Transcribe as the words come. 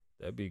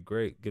That'd be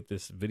great. Get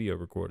this video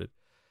recorded.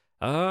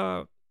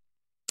 Uh,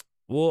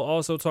 we'll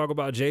also talk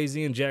about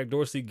Jay-Z and Jack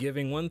Dorsey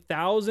giving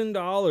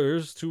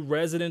 $1,000 to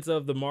residents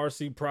of the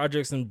Marcy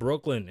projects in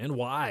Brooklyn, and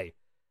why.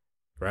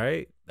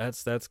 Right?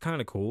 That's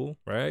kind of cool,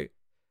 right?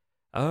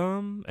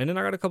 And then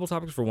I got a couple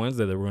topics for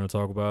Wednesday that we're going to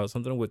talk about.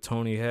 Something with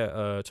Tony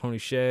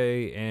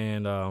Shea,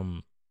 and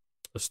a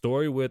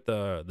story with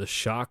the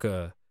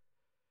Shaka.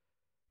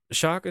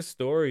 Shaka's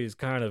story is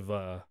kind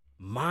of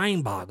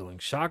mind-boggling.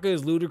 Shaka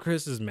is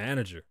Ludacris's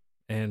manager,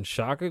 and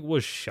Shaka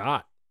was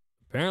shot.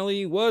 Apparently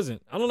he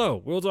wasn't. I don't know.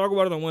 We'll talk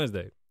about it on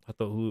Wednesday. I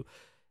thought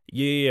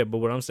yeah, but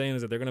what I'm saying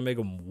is that they're gonna make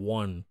him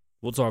one.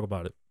 We'll talk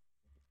about it.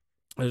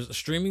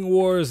 Streaming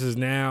wars is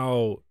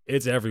now,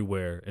 it's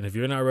everywhere. And if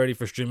you're not ready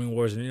for streaming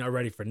wars and you're not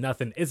ready for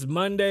nothing, it's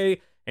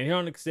Monday. And here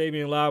on the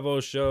Kasabian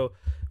Lavoe show,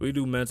 we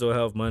do mental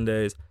health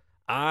Mondays.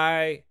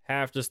 I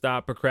have to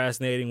stop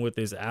procrastinating with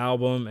this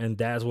album, and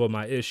that's what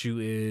my issue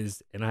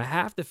is. And I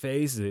have to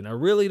face it. And I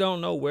really don't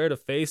know where to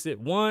face it.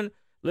 One,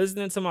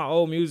 listening to my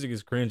old music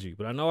is cringy,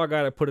 but I know I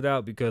got to put it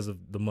out because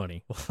of the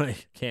money.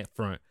 Like, can't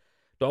front.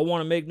 Do I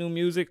want to make new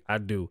music? I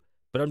do.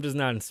 But I'm just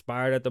not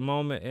inspired at the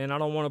moment, and I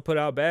don't want to put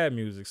out bad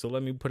music. So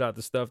let me put out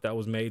the stuff that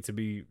was made to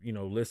be,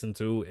 listened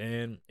to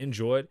and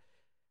enjoyed.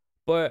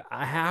 But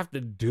I have to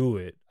do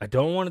it. I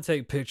don't want to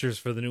take pictures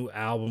for the new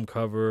album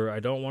cover. I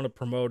don't want to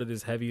promote it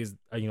as heavy as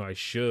I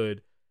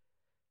should.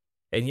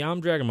 And yeah,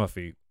 I'm dragging my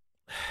feet.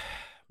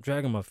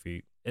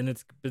 And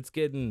it's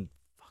getting,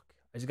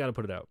 I just got to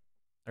put it out.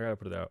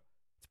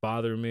 It's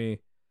bothering me.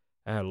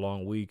 I had a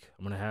long week.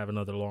 I'm going to have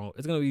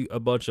it's going to be a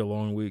bunch of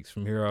long weeks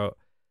from here out.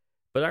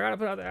 But I got to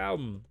put out the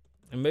album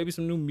and maybe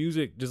some new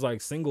music, just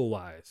like single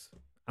wise.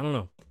 I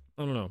don't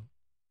know.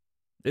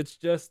 It's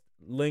just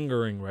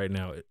lingering right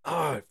now.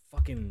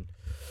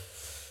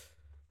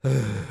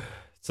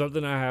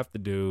 Something I have to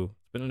do.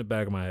 It's been in the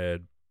back of my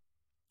head.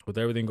 With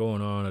everything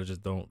going on, I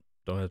just don't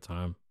have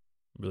time.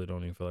 Really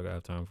don't even feel like I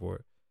have time for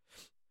it.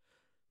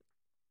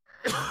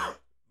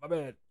 My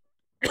bad.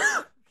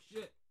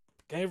 Shit.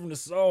 Came from the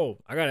soul.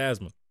 I got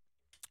asthma.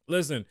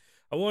 Listen,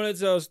 I want to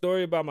tell a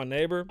story about my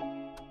neighbor.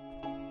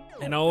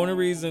 And the only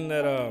reason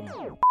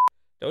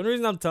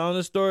I'm telling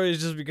this story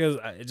is just because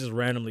it just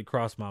randomly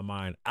crossed my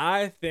mind.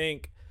 I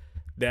think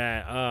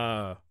that,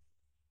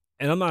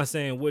 and I'm not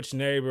saying which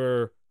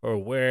neighbor or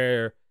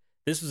where.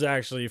 This was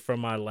actually from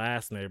my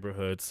last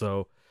neighborhood.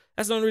 So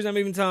that's the only reason I'm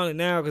even telling it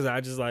now, because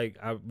I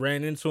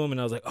ran into him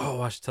and I was like,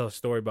 oh, I should tell a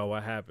story about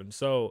what happened.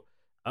 So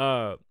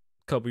a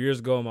couple years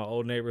ago in my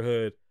old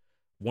neighborhood,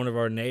 one of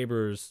our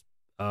neighbors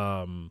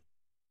came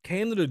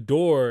to the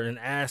door and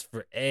asked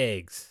for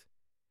eggs.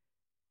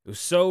 It was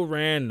so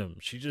random.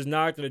 She just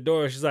knocked on the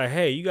door. She's like,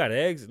 hey, you got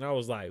eggs? And I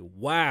was like,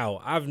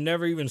 wow, I've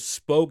never even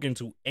spoken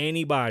to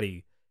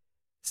anybody.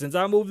 Since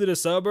I moved to the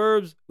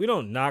suburbs, we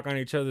don't knock on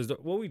each other's door.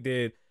 Well, we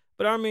did.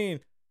 But I mean,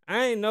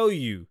 I ain't know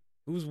you.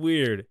 It was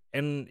weird.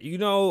 And you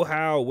know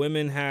how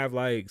women have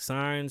like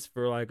signs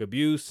for like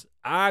abuse?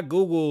 I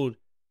Googled,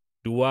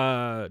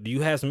 do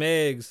you have some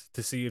eggs,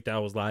 to see if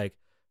that was like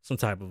some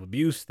type of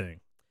abuse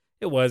thing.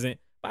 It wasn't.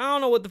 I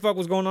don't know what the fuck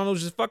was going on. It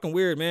was just fucking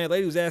weird, man.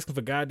 Lady was asking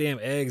for goddamn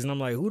eggs, and I'm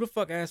like, who the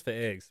fuck asked for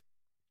eggs?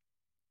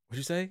 What'd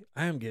you say?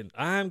 I am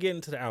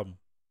getting to the album.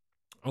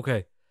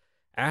 Okay.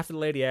 After the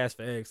lady asked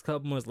for eggs, a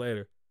couple months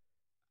later,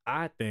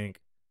 I think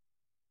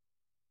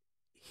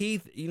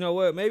Heath, you know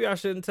what? Maybe I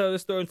shouldn't tell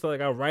this story until like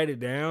I write it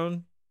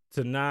down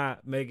to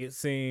not make it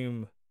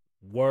seem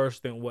worse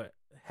than what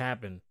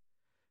happened.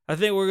 I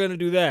think we're gonna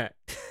do that.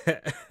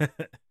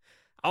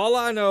 All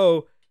I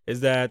know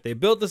is that they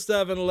built the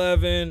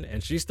 7-Eleven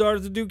and she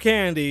started to do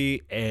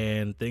candy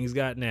and things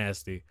got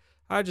nasty.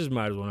 I just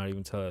might as well not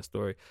even tell that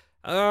story.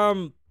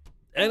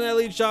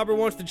 NLE Chopper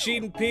wants to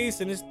cheat in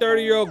peace, and his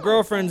 30-year-old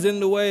girlfriend's in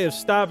the way of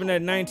stopping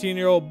that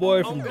 19-year-old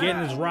boy from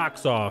getting his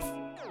rocks off.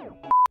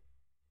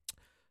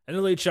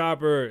 NLE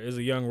Chopper is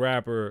a young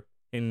rapper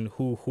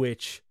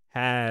which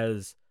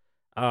has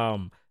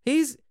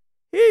he's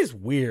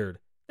weird.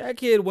 That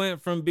kid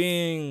went from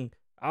being,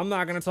 I'm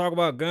not going to talk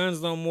about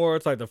guns no more.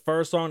 It's like the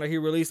first song that he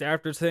released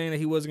after saying that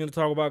he wasn't going to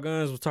talk about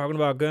guns was talking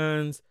about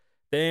guns.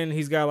 Then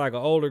he's got like an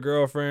older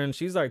girlfriend.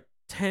 She's like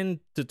 10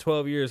 to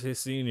 12 years his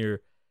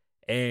senior.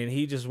 And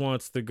he just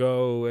wants to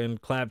go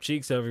and clap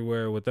cheeks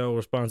everywhere with no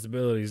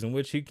responsibilities, in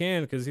which he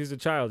can because he's a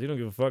child. He don't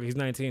give a fuck. He's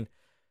 19.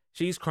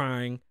 She's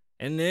crying.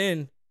 And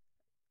then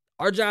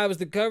our job is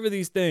to cover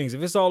these things.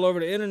 If it's all over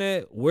the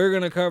internet, we're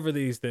going to cover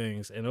these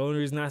things. And the only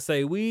reason I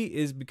say we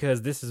is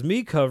because this is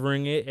me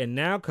covering it and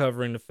now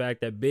covering the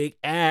fact that Big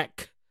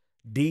Ack,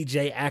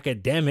 DJ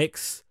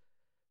Academics,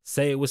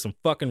 say it with some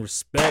fucking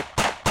respect,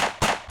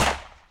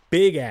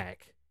 Big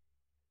Ack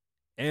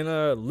and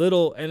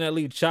little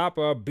NLE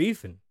Chopper are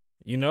beefing,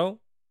 you know,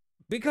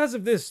 because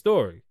of this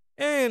story.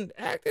 And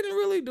Ack didn't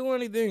really do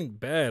anything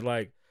bad.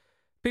 Like,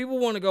 people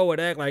want to go at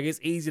Ack like it's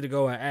easy to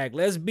go at Ack.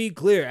 Let's be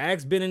clear.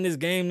 Ack's been in this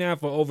game now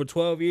for over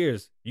 12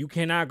 years. You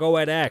cannot go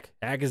at Ack.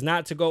 Ack is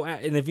not to go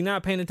at. And if you're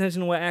not paying attention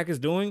to what Ack is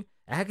doing,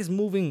 Ack is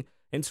moving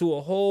into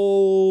a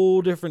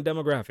whole different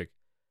demographic.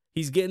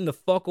 He's getting the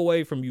fuck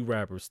away from you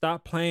rappers.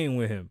 Stop playing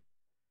with him.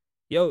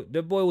 Yo,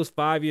 that boy was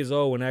 5 years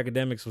old when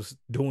Academics was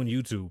doing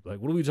YouTube. Like,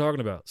 what are we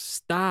talking about?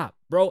 Stop,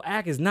 bro.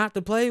 Ack is not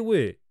to play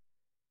with.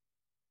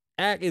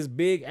 Ack is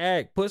big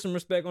Ack. Put some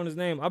respect on his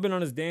name. I've been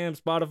on his damn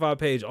Spotify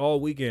page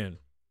all weekend.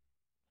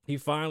 He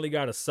finally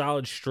got a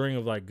solid string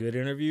of like good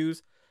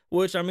interviews,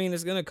 which I mean,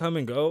 it's gonna come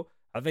and go.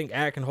 I think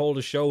Ack can hold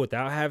a show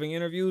without having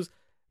interviews.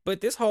 But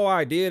this whole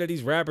idea that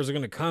these rappers are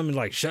gonna come and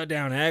like shut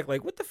down Ack,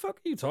 like, what the fuck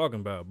are you talking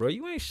about, bro?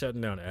 You ain't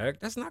shutting down Ack.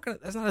 That's not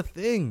a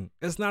thing.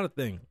 That's not a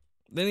thing.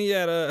 Then he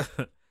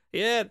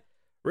had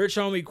Rich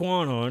Homie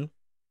Quan on,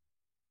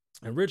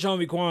 and Rich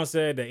Homie Quan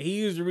said that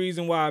he's the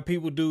reason why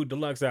people do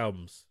deluxe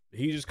albums.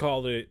 He just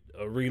called it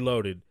a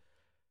Reloaded.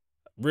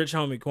 Rich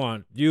Homie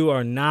Quan, you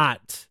are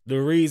not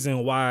the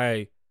reason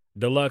why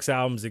deluxe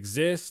albums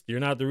exist. You're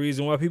not the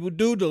reason why people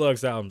do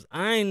deluxe albums.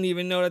 I didn't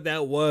even know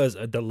that was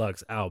a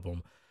deluxe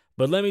album.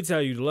 But let me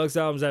tell you, deluxe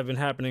albums have been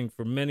happening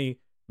for many,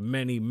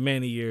 many,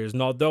 many years.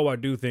 And although I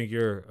do think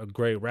you're a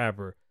great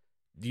rapper,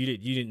 you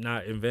did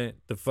not invent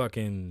the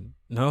fucking...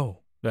 No,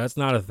 that's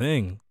not a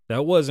thing.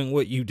 That wasn't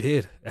what you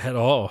did at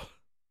all.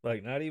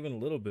 Like, not even a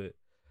little bit.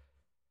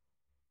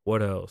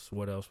 What else?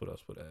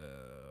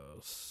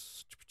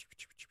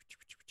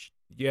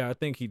 Yeah, I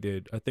think he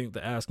did. I think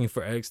the asking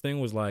for eggs thing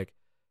was like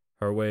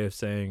her way of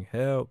saying,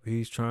 help,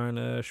 he's trying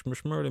to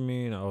murder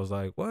me. And I was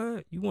like,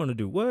 what? You want to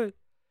do what?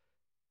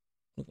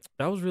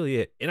 That was really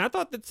it. And I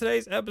thought that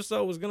today's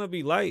episode was going to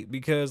be light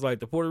because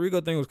like the Puerto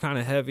Rico thing was kind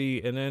of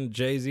heavy. And then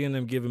Jay-Z and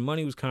them giving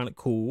money was kind of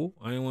cool.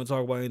 I didn't want to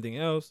talk about anything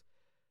else.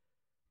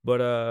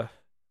 But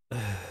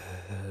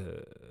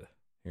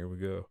here we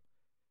go.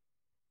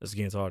 Let's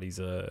get into all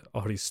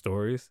these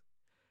stories.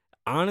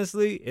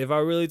 Honestly, if I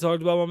really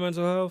talked about my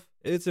mental health,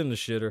 it's in the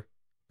shitter.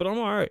 But I'm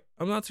all right.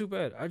 I'm not too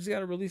bad. I just got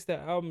to release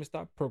that album and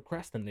stop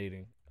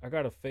procrastinating. I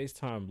got to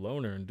FaceTime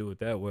Loner and do it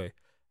that way.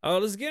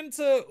 Let's get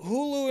into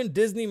Hulu and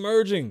Disney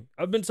merging.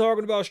 I've been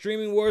talking about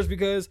streaming wars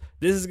because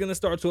this is going to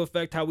start to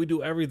affect how we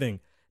do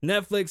everything.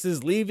 Netflix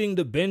is leaving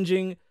the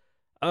binging.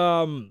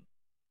 I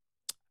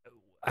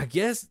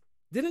guess,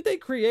 didn't they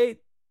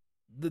create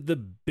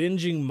the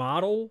binging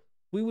model?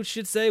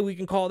 Should say we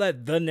can call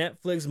that the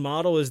Netflix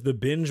model is the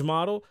binge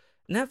model.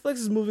 Netflix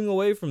is moving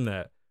away from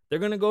that. They're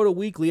going to go to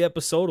weekly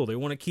episodal. They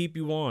want to keep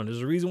you on.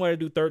 There's a reason why they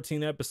do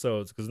 13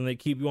 episodes, because then they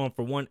keep you on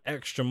for one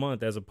extra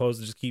month as opposed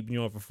to just keeping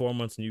you on for 4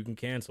 months and you can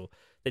cancel.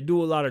 They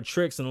do a lot of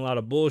tricks and a lot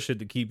of bullshit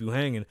to keep you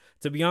hanging.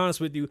 To be honest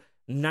with you,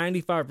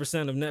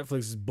 95% of Netflix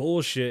is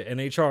bullshit and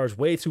they charge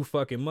way too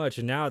fucking much.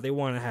 And now they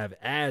want to have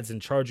ads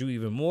and charge you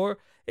even more.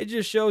 It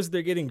just shows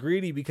they're getting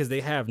greedy because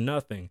they have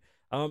nothing.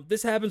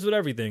 This happens with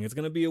everything. It's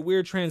going to be a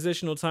weird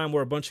transitional time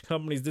where a bunch of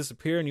companies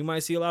disappear and you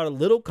might see a lot of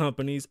little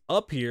companies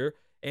up here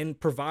and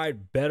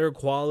provide better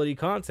quality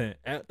content.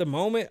 At the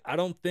moment, I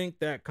don't think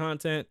that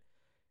content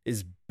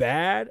is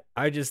bad.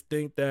 I just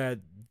think that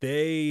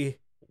they're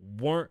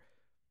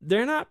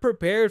not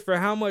prepared for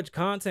how much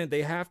content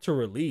they have to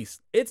release.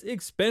 It's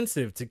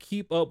expensive to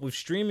keep up with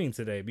streaming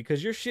today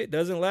because your shit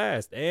doesn't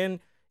last. And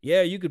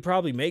yeah, you could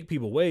probably make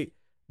people wait.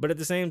 But at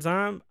the same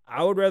time,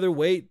 I would rather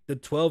wait the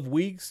 12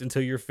 weeks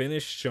until you're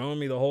finished showing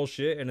me the whole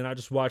shit and then I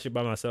just watch it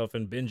by myself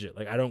and binge it.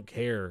 Like, I don't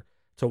care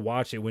to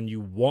watch it when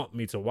you want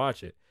me to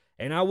watch it.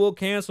 And I will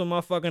cancel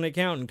my fucking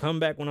account and come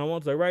back when I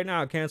want to. Like right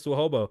now, I cancel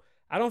Hobo.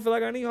 I don't feel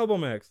like I need Hobo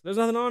Max. There's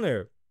nothing on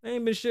there. There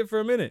ain't been shit for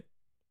a minute.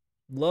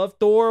 Love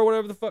Thor or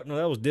whatever the fuck. No,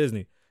 that was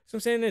Disney. So I'm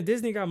saying that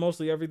Disney got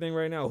mostly everything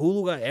right now.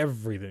 Hulu got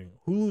everything.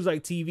 Hulu's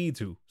like TV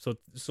too. So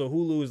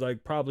Hulu is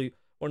like probably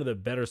one of the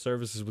better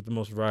services with the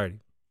most variety.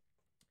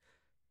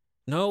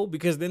 No,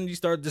 because then you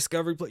start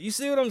Discovery Plus. You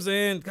see what I'm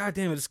saying? God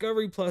damn it.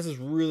 Discovery Plus is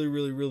really,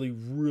 really, really,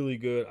 really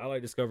good. I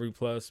like Discovery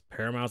Plus.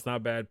 Paramount's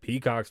not bad.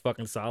 Peacock's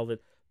fucking solid.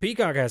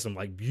 Peacock has some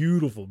like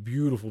beautiful,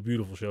 beautiful,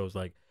 beautiful shows.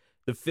 Like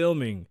the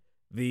filming,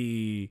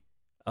 the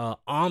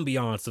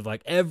ambiance of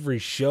like every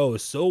show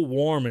is so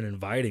warm and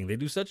inviting. They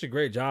do such a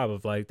great job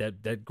of like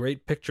that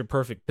great picture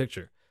perfect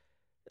picture.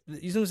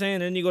 You see what I'm saying?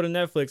 And then you go to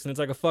Netflix and it's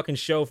like a fucking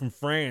show from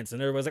France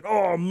and everybody's like,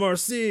 oh,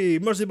 merci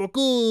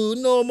beaucoup,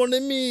 no mon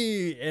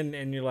ami.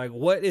 And you're like,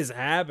 what is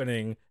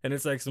happening? And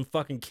it's like some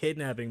fucking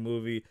kidnapping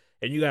movie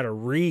and you got to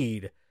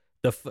read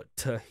the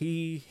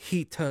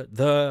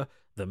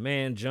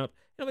man jumped.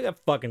 You know, we got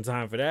fucking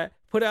time for that.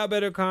 Put out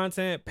better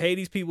content, pay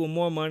these people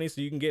more money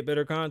so you can get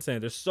better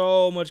content. There's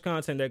so much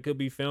content that could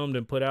be filmed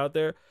and put out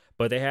there,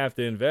 but they have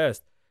to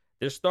invest.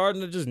 They're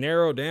starting to just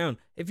narrow down.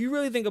 If you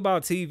really think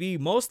about TV,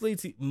 most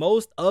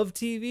of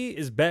TV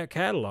is back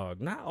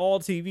catalog. Not all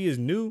TV is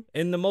new,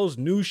 and the most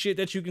new shit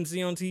that you can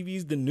see on TV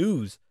is the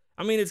news.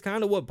 I mean, it's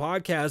kind of what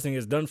podcasting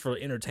has done for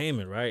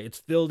entertainment, right? It's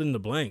filled in the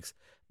blanks.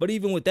 But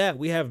even with that,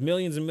 we have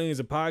millions and millions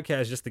of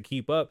podcasts just to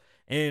keep up.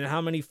 And how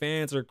many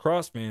fans are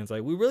cross fans?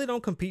 Like, we really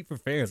don't compete for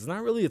fans. It's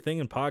not really a thing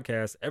in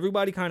podcasts.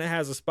 Everybody kind of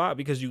has a spot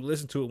because you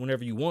listen to it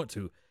whenever you want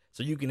to.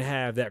 So you can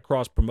have that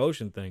cross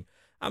promotion thing.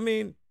 I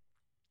mean,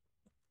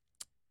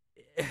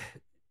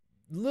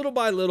 little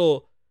by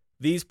little,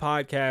 these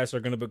podcasts are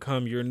going to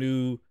become your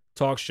new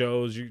talk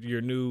shows,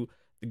 your new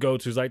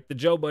go-tos. Like the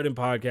Joe Budden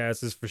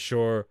podcast is for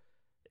sure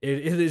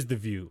It is The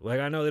View. Like,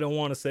 I know they don't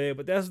want to say it,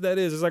 but that's what that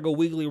is. It's like a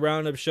weekly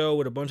roundup show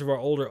with a bunch of our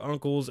older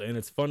uncles, and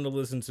it's fun to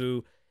listen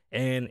to,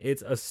 and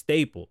it's a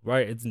staple,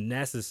 right? It's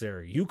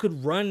necessary. You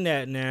could run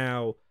that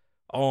now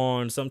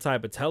on some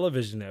type of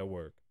television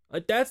network.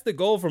 Like, that's the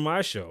goal for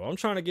my show. I'm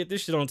trying to get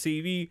this shit on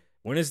TV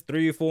when it's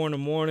 3 or 4 in the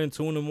morning,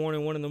 2 in the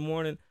morning, 1 in the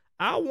morning.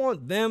 I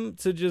want them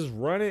to just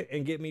run it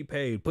and get me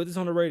paid. Put this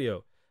on the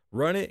radio.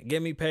 Run it,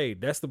 get me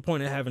paid. That's the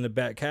point of having the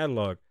back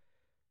catalog.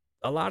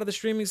 A lot of the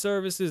streaming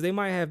services, they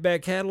might have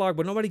back catalog,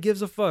 but nobody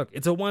gives a fuck.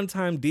 It's a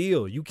one-time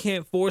deal. You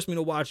can't force me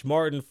to watch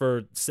Martin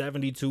for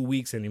 72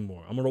 weeks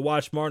anymore. I'm going to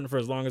watch Martin for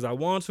as long as I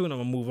want to, and I'm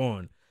going to move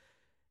on.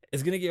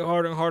 It's going to get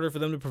harder and harder for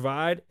them to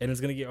provide, and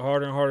it's going to get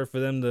harder and harder for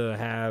them to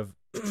have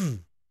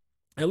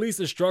at least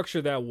a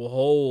structure that will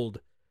hold.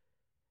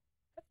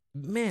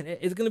 Man,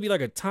 it's going to be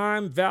like a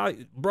time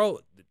value. Bro,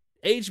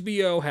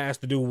 HBO has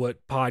to do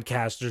what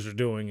podcasters are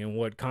doing and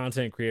what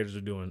content creators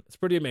are doing. It's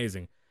pretty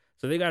amazing.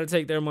 So they got to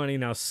take their money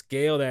now,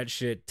 scale that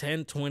shit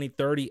 10, 20,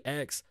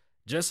 30x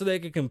just so they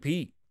can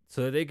compete,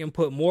 so that they can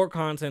put more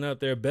content up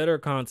there, better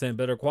content,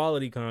 better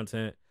quality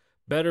content,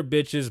 better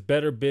bitches,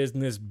 better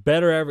business,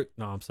 better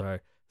no, I'm sorry.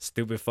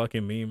 Stupid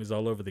fucking meme is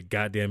all over the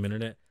goddamn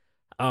internet.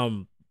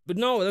 But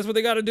no, that's what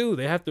they got to do.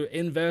 They have to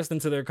invest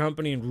into their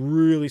company and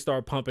really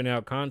start pumping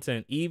out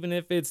content, even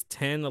if it's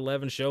 10,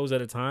 11 shows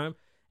at a time.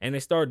 And they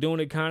start doing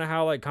it kind of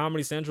how like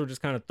Comedy Central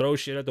just kind of throw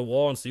shit at the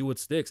wall and see what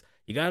sticks.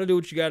 You got to do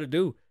what you got to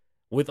do.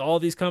 With all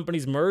these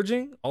companies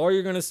merging, all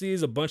you're going to see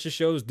is a bunch of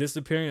shows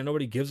disappearing that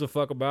nobody gives a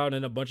fuck about, and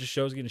then a bunch of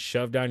shows getting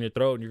shoved down your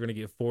throat and you're going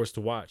to get forced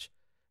to watch.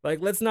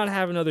 Like, let's not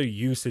have another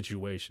You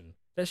situation.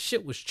 That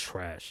shit was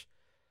trash.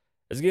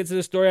 Let's get to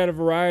the story out of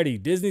Variety.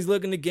 Disney's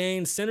looking to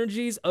gain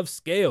synergies of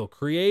scale.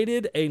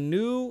 Created a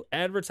new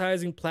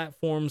advertising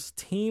platforms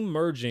team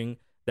merging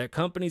that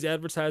companies'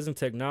 advertising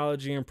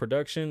technology and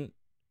production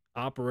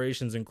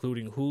operations,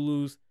 including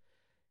Hulu's,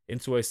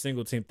 into a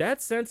single team. That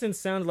sentence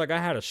sounded like I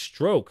had a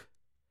stroke.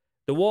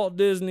 The Walt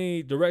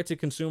Disney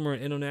Direct-to-Consumer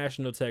and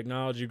International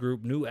Technology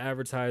Group's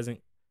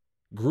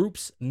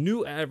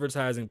new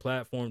advertising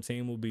platform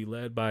team will be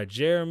led by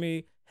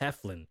Jeremy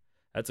Heflin.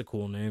 That's a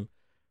cool name.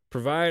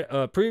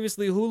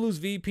 Previously Hulu's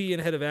VP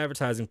and head of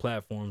advertising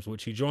platforms,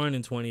 which he joined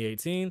in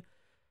 2018.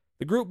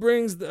 The group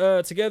brings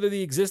together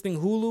the existing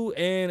Hulu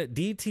and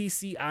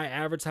DTCI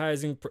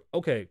advertising.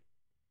 Okay,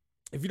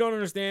 if you don't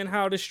understand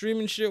how this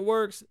streaming shit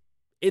works,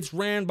 it's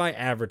ran by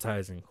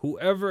advertising.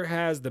 Whoever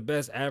has the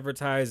best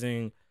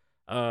advertising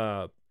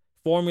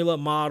formula,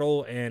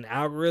 model, and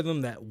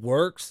algorithm that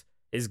works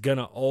is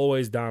gonna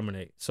always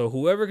dominate. So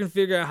whoever can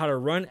figure out how to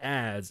run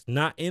ads,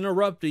 not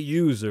interrupt the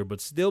user, but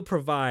still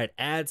provide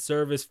ad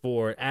service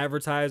for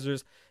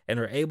advertisers and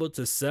are able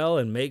to sell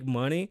and make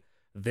money,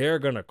 they're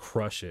gonna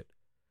crush it.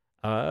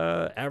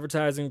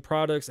 Advertising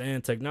products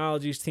and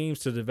technologies teams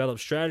to develop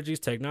strategies,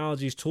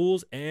 technologies,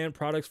 tools, and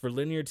products for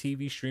linear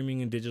TV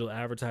streaming and digital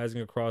advertising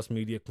across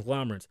media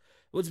conglomerates.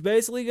 What's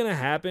basically gonna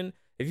happen,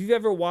 if you've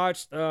ever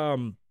watched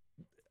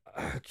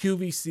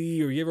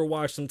QVC, or you ever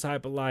watch some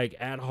type of like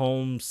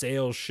at-home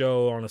sales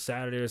show on a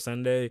Saturday or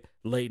Sunday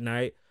late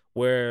night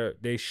where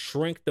they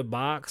shrink the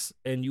box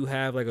and you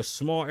have like a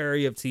small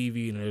area of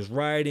TV and there's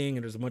writing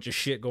and there's a bunch of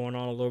shit going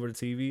on all over the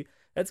TV.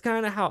 That's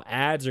kind of how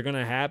ads are going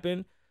to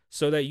happen,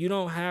 so that you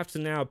don't have to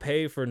now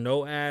pay for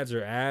no ads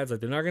or ads.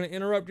 Like, they're not going to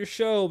interrupt your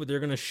show, but they're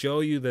going to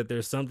show you that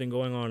there's something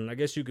going on. And I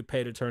guess you could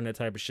pay to turn that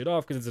type of shit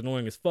off because it's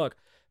annoying as fuck.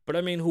 But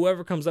I mean,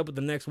 whoever comes up with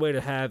the next way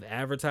to have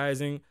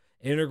advertising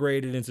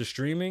integrated into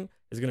streaming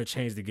is going to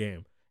change the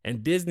game.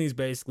 And Disney's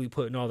basically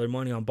putting all their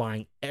money on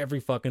buying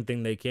every fucking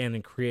thing they can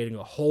and creating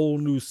a whole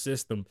new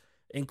system,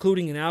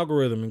 including an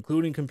algorithm,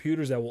 including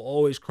computers that will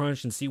always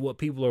crunch and see what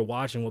people are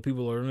watching, what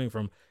people are learning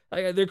from.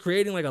 Like, they're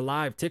creating like a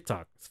live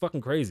TikTok. It's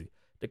fucking crazy.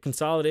 The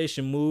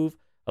consolidation move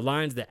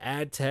aligns the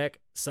ad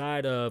tech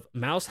side of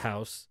Mouse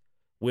House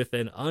with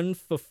an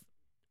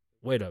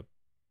Wait up.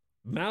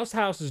 Mouse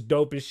House is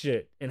dope as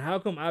shit. And how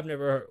come I've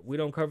never heard? We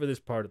don't cover this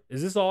part.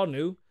 Is this all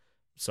new?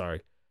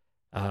 Sorry.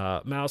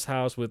 Mouse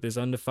House with its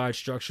undefined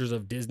structures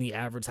of Disney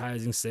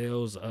advertising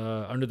sales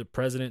under the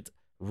president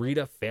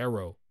Rita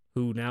Farrow,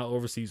 who now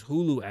oversees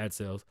Hulu ad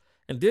sales.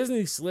 And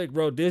Disney's slick,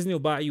 bro. Disney will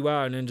buy you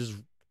out and then just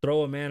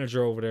throw a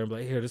manager over there and be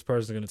like, here, this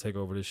person's going to take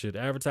over this shit.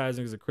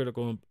 Advertising is a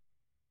critical,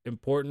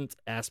 important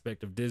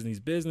aspect of Disney's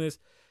business,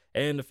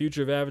 and the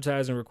future of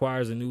advertising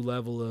requires a new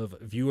level of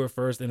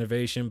viewer-first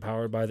innovation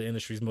powered by the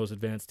industry's most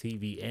advanced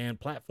TV and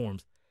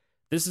platforms.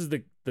 This is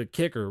the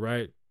kicker,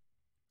 right?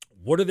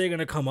 What are they going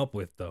to come up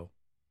with, though?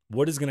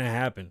 What is going to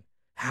happen?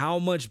 How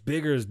much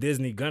bigger is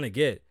Disney going to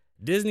get?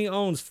 Disney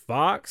owns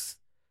Fox.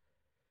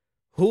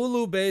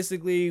 Hulu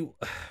basically,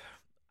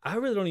 I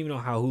really don't even know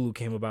how Hulu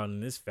came about in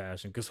this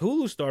fashion, because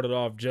Hulu started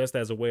off just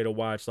as a way to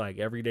watch like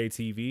everyday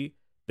TV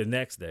the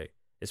next day,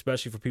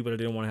 especially for people that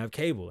didn't want to have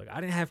cable. Like,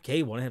 I didn't have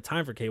cable. I didn't have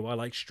time for cable. I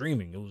like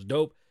streaming. It was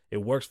dope. It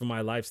works for my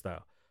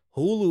lifestyle.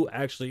 Hulu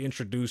actually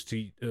introduced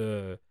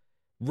to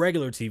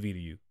regular TV to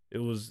you. It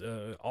was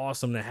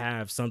awesome to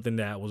have something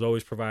that was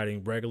always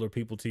providing regular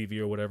people TV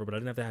or whatever, but I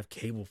didn't have to have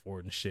cable for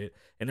it and shit.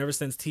 And ever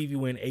since TV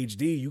went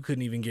HD, you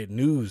couldn't even get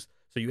news.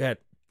 So you had,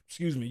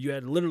 you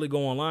had to literally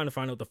go online to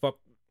find out what the fuck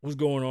was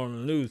going on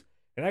in the news.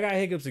 And I got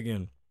hiccups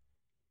again.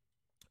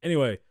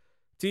 Anyway,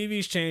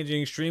 TV's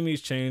changing, streaming's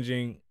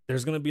changing.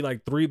 There's going to be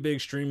like 3 big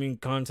streaming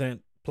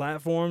content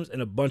platforms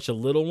and a bunch of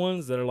little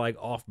ones that are like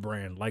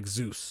off-brand, like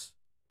Zeus.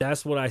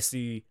 That's what I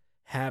see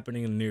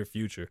happening in the near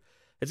future.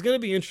 It's going to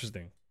be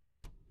interesting.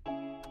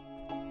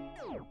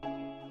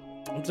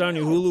 I'm telling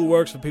you, Hulu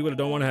works for people that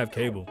don't want to have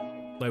cable.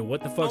 Like,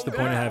 what the fuck's the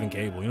point of having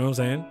cable? You know what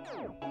I'm saying?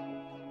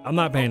 I'm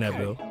not paying that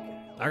bill.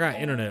 I got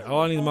internet.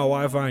 All I need is my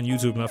Wi-Fi and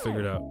YouTube, and I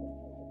figured it out.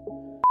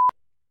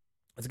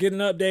 Let's get an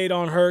update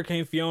on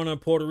Hurricane Fiona in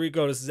Puerto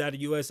Rico. This is out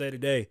of USA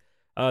Today.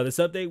 This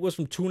update was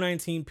from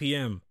 2:19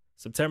 p.m.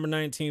 September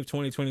 19th,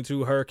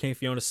 2022. Hurricane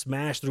Fiona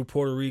smashed through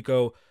Puerto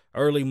Rico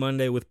early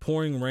Monday with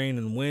pouring rain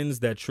and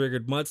winds that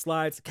triggered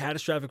mudslides,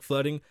 catastrophic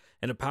flooding,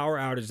 and a power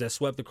outage that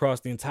swept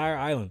across the entire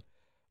island.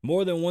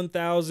 More than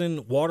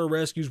 1,000 water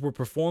rescues were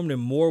performed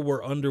and more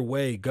were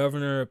underway.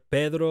 Governor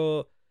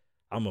Pedro,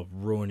 I'm going to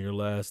ruin your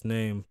last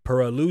name,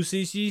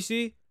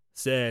 Paraluci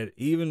said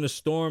even the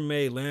storm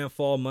made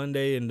landfall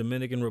Monday in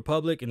Dominican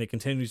Republic and it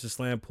continues to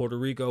slam Puerto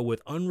Rico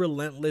with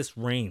unrelentless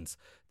rains.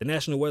 The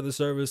National Weather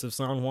Service of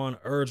San Juan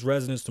urged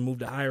residents to move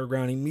to higher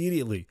ground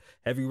immediately.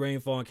 Heavy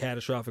rainfall and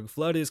catastrophic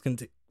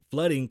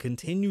flooding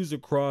continues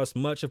across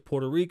much of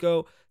Puerto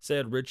Rico,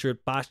 said Richard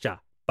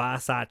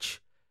Basach.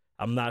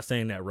 I'm not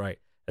saying that right.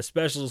 A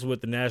specialist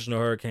with the National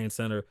Hurricane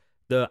Center.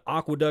 The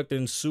Aqueduct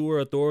and Sewer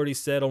Authority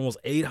said almost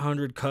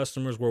 800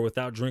 customers were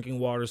without drinking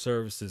water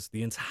services.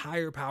 The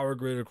entire power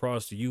grid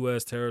across the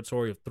U.S.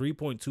 territory of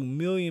 3.2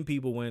 million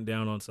people went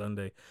down on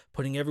Sunday,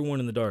 putting everyone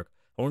in the dark.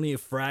 Only a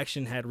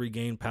fraction had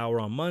regained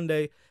power on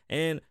Monday,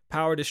 and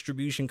power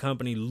distribution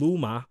company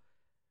Luma,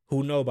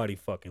 who nobody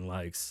fucking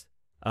likes,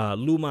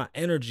 Luma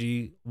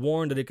Energy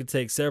warned that it could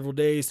take several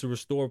days to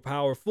restore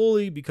power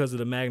fully because of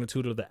the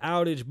magnitude of the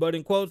outage. But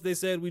in quotes, they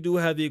said, we do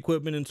have the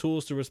equipment and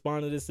tools to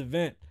respond to this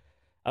event.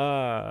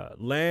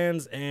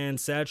 Lands and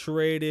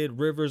saturated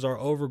rivers are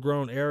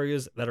overgrown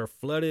areas that are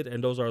flooded,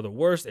 and those are the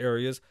worst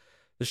areas.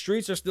 The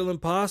streets are still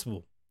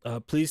impossible.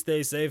 Please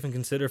stay safe and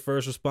consider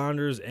first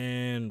responders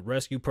and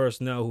rescue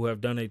personnel who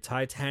have done a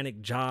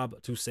titanic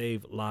job to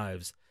save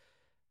lives.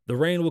 The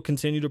rain will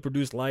continue to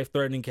produce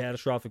life-threatening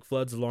catastrophic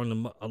floods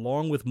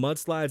along with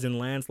mudslides and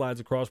landslides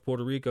across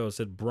Puerto Rico,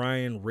 said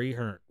Brian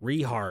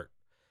Rehart,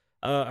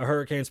 a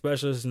hurricane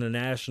specialist in the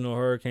National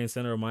Hurricane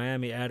Center of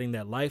Miami, adding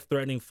that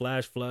life-threatening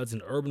flash floods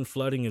and urban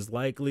flooding is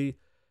likely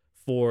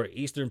for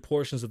eastern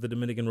portions of the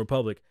Dominican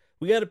Republic.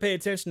 We got to pay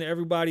attention to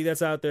everybody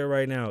that's out there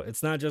right now.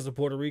 It's not just a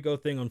Puerto Rico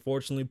thing.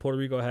 Unfortunately, Puerto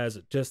Rico has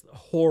just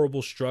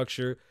horrible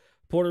structure.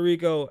 Puerto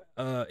Rico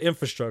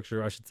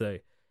infrastructure, I should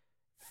say.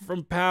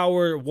 From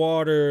power,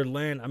 water,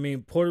 land. I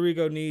mean, Puerto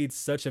Rico needs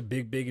such a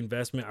big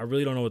investment. I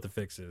really don't know what the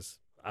fix is.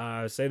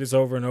 I say this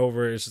over and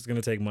over. It's just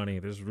going to take money.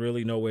 There's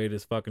really no way to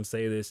fucking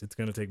say this. It's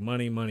going to take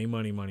money.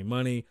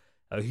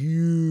 A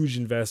huge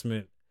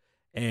investment.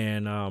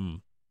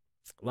 And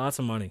lots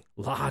of money.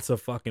 Lots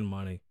of fucking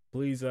money.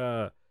 Please,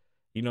 do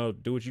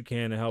what you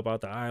can to help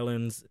out the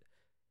islands.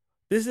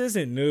 This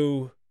isn't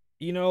new.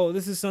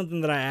 This is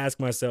something that I ask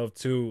myself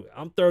too.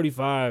 I'm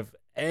 35.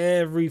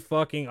 Every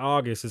fucking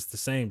August, it's the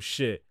same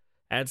shit.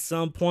 At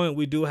some point,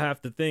 we do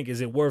have to think, is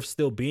it worth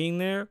still being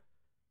there?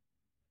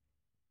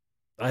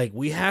 Like,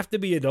 we have to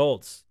be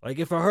adults. Like,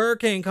 if a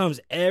hurricane comes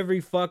every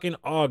fucking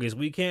August,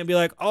 we can't be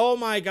like, oh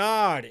my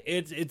God,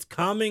 it's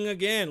coming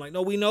again. Like,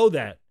 no, we know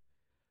that.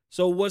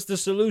 So what's the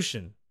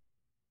solution?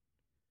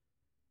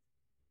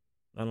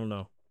 I don't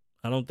know.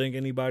 I don't think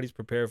anybody's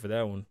prepared for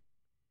that one.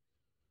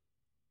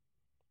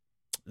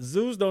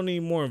 Zeus don't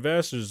need more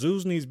investors.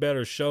 Zeus needs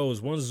better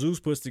shows. Once Zeus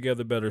puts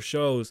together better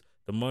shows,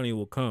 the money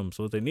will come.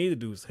 So what they need to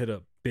do is hit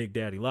up Big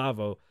Daddy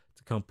Lavoe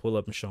to come pull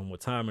up and show them what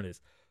time it is.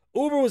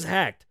 Uber was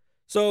hacked.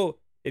 So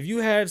if you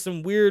had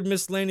some weird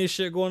miscellaneous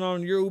shit going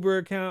on in your Uber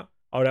account,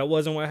 oh, that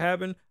wasn't what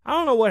happened? I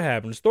don't know what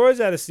happened. The story's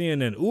out of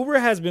CNN. Uber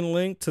has been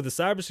linked to the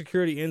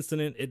cybersecurity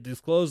incident it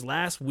disclosed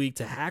last week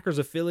to hackers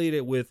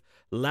affiliated with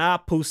La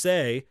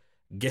Pousse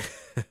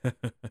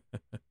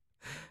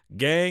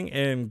gang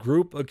and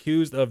group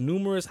accused of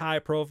numerous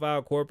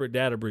high-profile corporate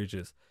data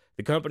breaches.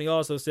 The company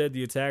also said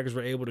the attackers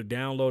were able to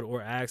download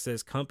or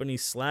access company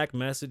Slack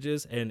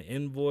messages and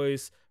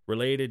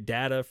invoice-related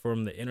data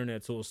from the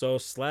internet tool. So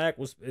Slack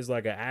is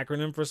like an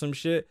acronym for some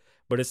shit,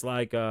 but it's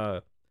like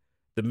the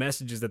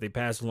messages that they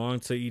pass along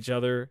to each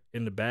other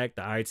in the back,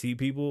 the IT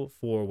people,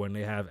 for when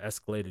they have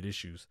escalated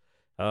issues.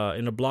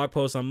 In a blog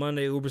post on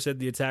Monday, Uber said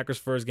the attackers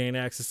first gained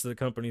access to the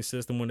company's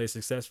system when they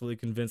successfully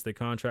convinced the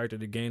contractor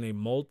to gain a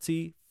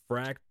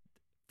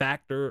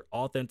multi-factor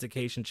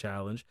authentication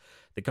challenge.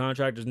 The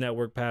contractor's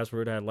network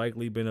password had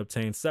likely been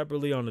obtained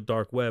separately on the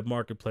dark web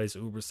marketplace,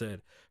 Uber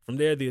said. From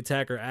there, the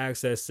attacker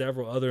accessed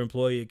several other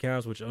employee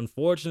accounts, which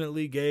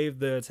unfortunately gave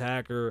the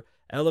attacker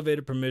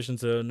elevated permission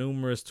to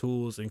numerous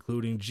tools,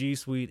 including G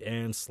Suite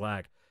and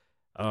Slack.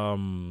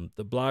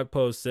 The blog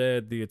post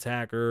said the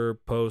attacker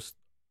post.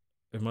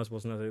 Am I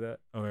supposed to not say that?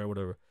 All right,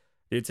 whatever.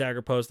 The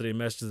attacker posted a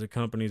message to the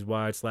company's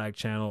wide Slack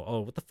channel. Oh,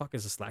 what the fuck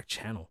is a Slack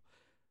channel?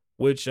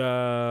 Which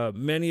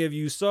many of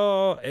you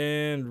saw,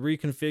 and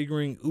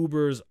reconfiguring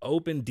Uber's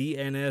open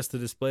DNS to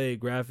display a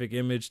graphic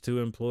image to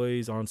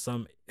employees on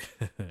some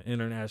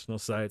international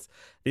sites.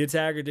 The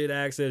attacker did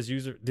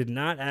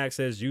not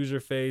access user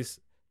face.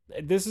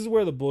 This is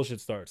where the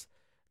bullshit starts.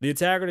 The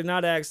attacker did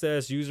not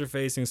access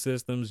user-facing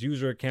systems,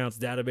 user accounts,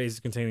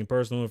 databases containing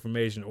personal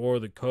information, or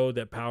the code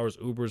that powers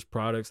Uber's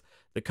products,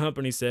 the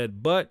company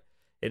said, but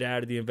it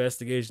added the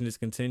investigation is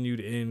continued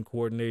in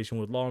coordination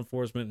with law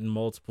enforcement and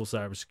multiple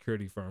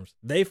cybersecurity firms.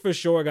 They for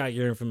sure got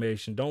your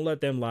information. Don't let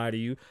them lie to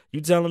you.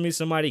 You telling me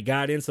somebody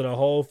got into the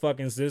whole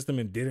fucking system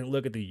and didn't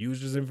look at the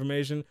user's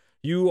information?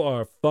 You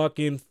are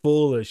fucking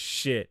full of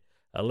shit,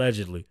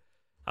 allegedly.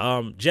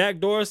 Jack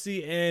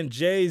Dorsey and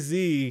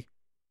Jay-Z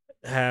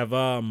have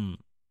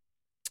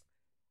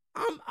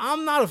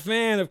I'm not a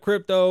fan of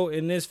crypto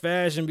in this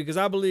fashion because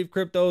I believe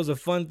crypto is a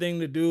fun thing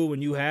to do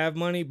when you have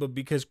money, but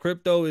because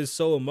crypto is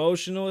so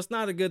emotional, it's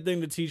not a good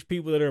thing to teach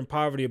people that are in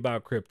poverty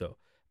about crypto.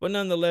 But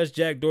nonetheless,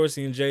 Jack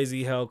Dorsey and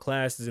Jay-Z held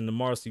classes in the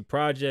Marcy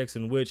projects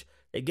in which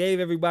they gave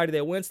everybody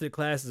that went to the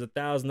classes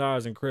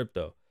 $1,000 in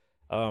crypto.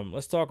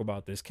 Let's talk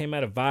about this. Came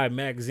out of Vibe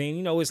magazine.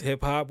 You know, it's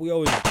hip hop. We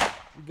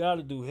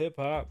gotta do hip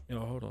hop. You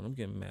know, hold on, I'm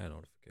getting mad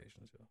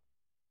notifications, yo.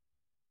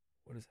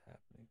 What is happening?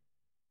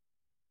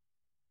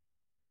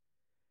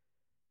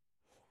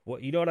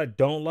 What you know what I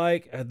don't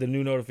like? The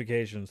new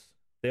notifications.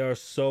 They are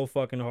so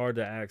fucking hard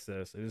to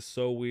access. It is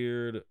so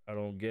weird. I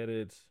don't get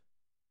it.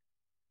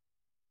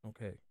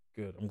 Okay,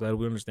 good. I'm glad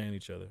we understand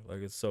each other.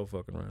 Like, it's so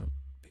fucking random.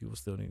 People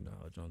still need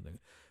knowledge on things.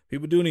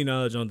 People do need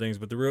knowledge on things,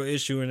 but the real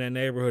issue in that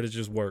neighborhood is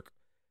just work.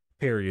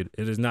 Period.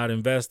 It is not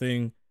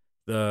investing.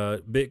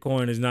 The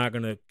Bitcoin is not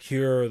going to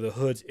cure the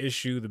hood's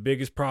issue. The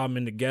biggest problem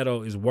in the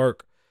ghetto is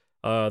work.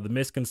 The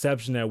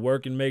misconception that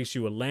working makes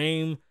you a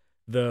lame.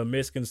 The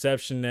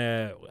misconception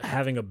that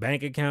having a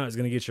bank account is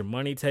going to get your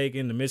money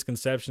taken. The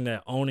misconception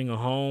that owning a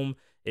home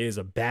is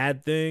a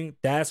bad thing.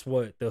 That's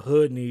what the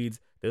hood needs.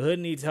 The hood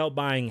needs help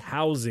buying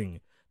housing.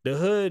 The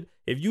hood,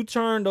 if you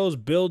turn those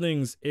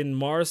buildings in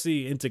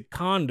Marcy into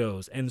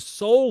condos and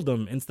sold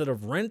them instead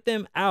of rent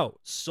them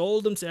out,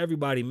 sold them to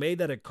everybody, made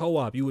that a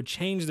co-op, you would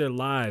change their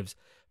lives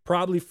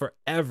probably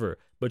forever.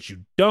 But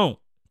you don't,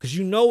 because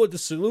you know what the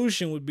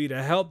solution would be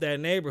to help that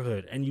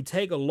neighborhood, and you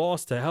take a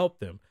loss to help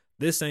them.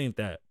 This ain't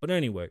that. But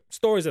anyway,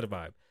 stories of the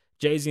vibe.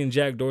 Jay-Z and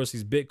Jack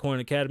Dorsey's Bitcoin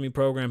Academy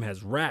program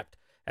has wrapped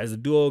as the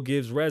duo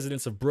gives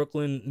residents of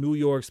Brooklyn, New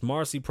York's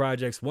Marcy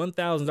projects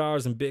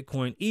 $1,000 in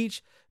Bitcoin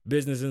each.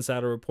 Business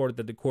Insider reported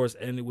that the course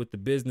ended with the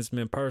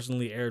businessmen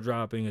personally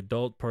airdropping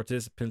adult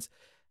participants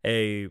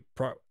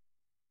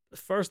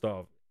First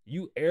off,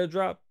 you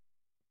airdrop?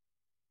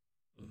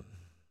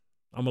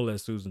 I'm going to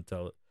let Susan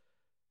tell it.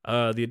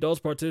 The adults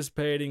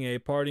participating a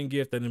parting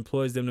gift that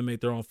employs them to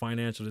make their own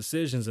financial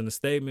decisions. In a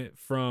statement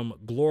from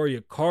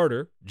Gloria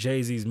Carter,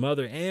 Jay-Z's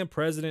mother and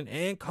president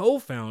and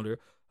co-founder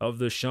of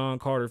the Sean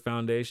Carter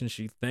Foundation,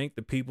 she thanked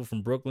the people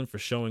from Brooklyn for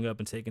showing up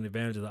and taking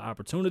advantage of the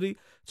opportunity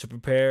to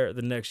prepare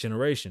the next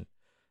generation.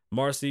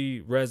 Marcy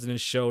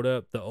residents showed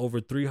up. The over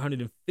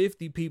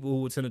 350 people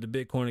who attended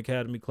the Bitcoin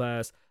Academy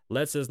class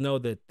lets us know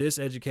that this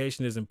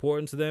education is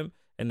important to them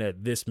and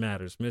that this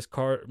matters. Miss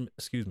Carter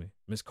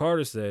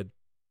said,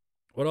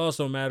 what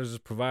also matters is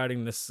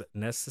providing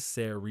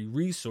necessary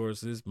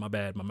resources, my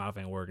bad, my mouth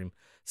ain't working,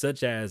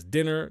 such as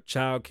dinner,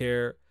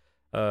 childcare,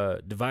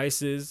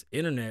 devices,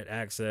 internet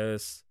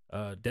access,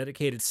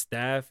 dedicated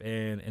staff,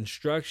 and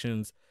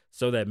instructions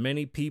so that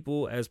many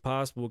people as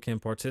possible can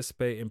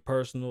participate in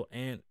person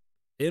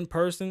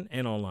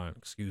and online.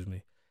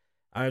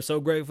 I am so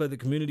grateful that the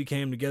community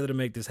came together to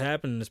make this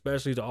happen, and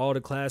especially to all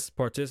the class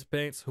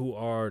participants who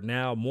are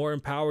now more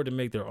empowered to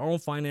make their own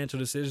financial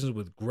decisions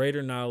with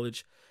greater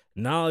knowledge.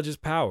 Knowledge is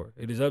power.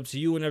 It is up to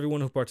you and everyone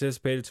who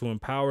participated to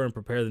empower and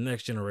prepare the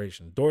next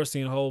generation.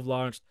 Dorsey and Hove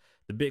launched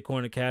the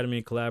Bitcoin Academy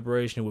in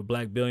collaboration with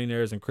Black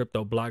billionaires and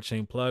crypto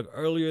blockchain plug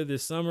earlier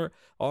this summer,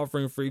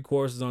 offering free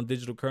courses on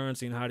digital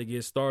currency and how to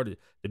get started.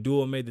 The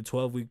duo made the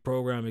 12-week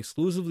program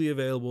exclusively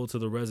available to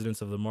the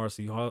residents of the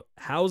Marcy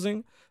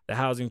housing. The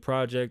housing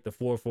project the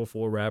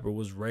 444 rapper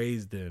was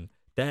raised in.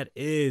 That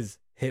is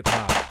hip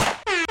hop.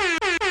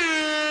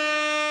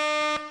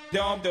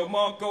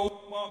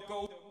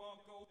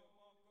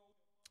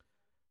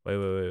 Wait.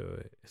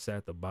 It's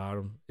at the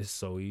bottom. It's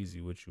so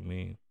easy. What you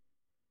mean?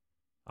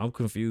 I'm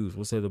confused.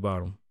 What's at the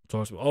bottom?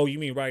 Oh, you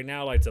mean right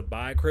now, like to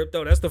buy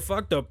crypto? That's the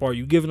fucked up part.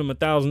 You giving them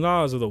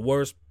 $1,000 of the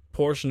worst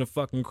portion of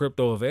fucking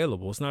crypto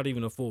available. It's not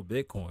even a full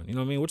Bitcoin. You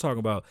know what I mean? We're talking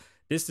about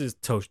this is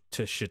to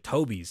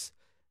Shitobis.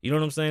 You know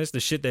what I'm saying? It's the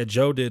shit that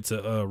Joe did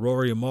to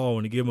Rory Amal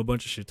when he gave him a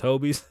bunch of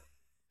Shitobis.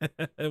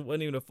 It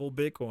wasn't even a full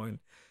Bitcoin.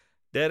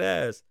 Dead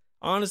ass.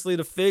 Honestly,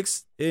 the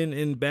fix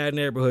in bad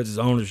neighborhoods is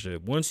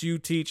ownership. Once you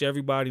teach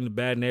everybody in the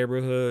bad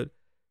neighborhood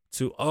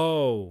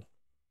to,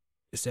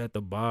 it's at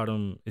the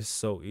bottom, it's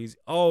so easy.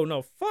 Oh,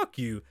 no, fuck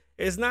you.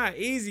 It's not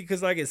easy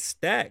because, like, it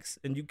stacks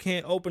and you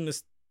can't open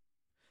this.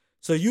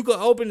 So you can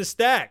open the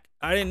stack.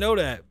 I didn't know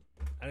that.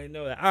 All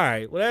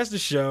right. Well, that's the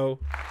show.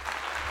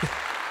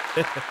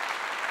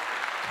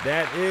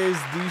 That is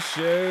the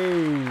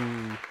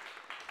show.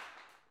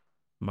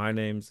 My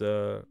name's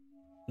no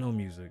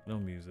music.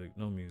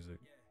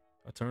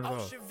 I turned it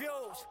off.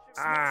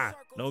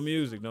 No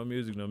music.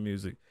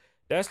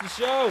 That's the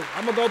show.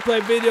 I'm gonna go play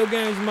video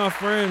games with my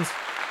friends.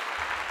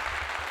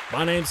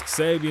 My name's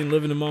Kasabian.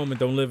 Live in the moment,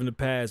 don't live in the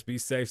past. Be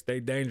safe, stay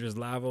dangerous.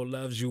 Lavoe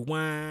loves you.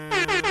 Wine.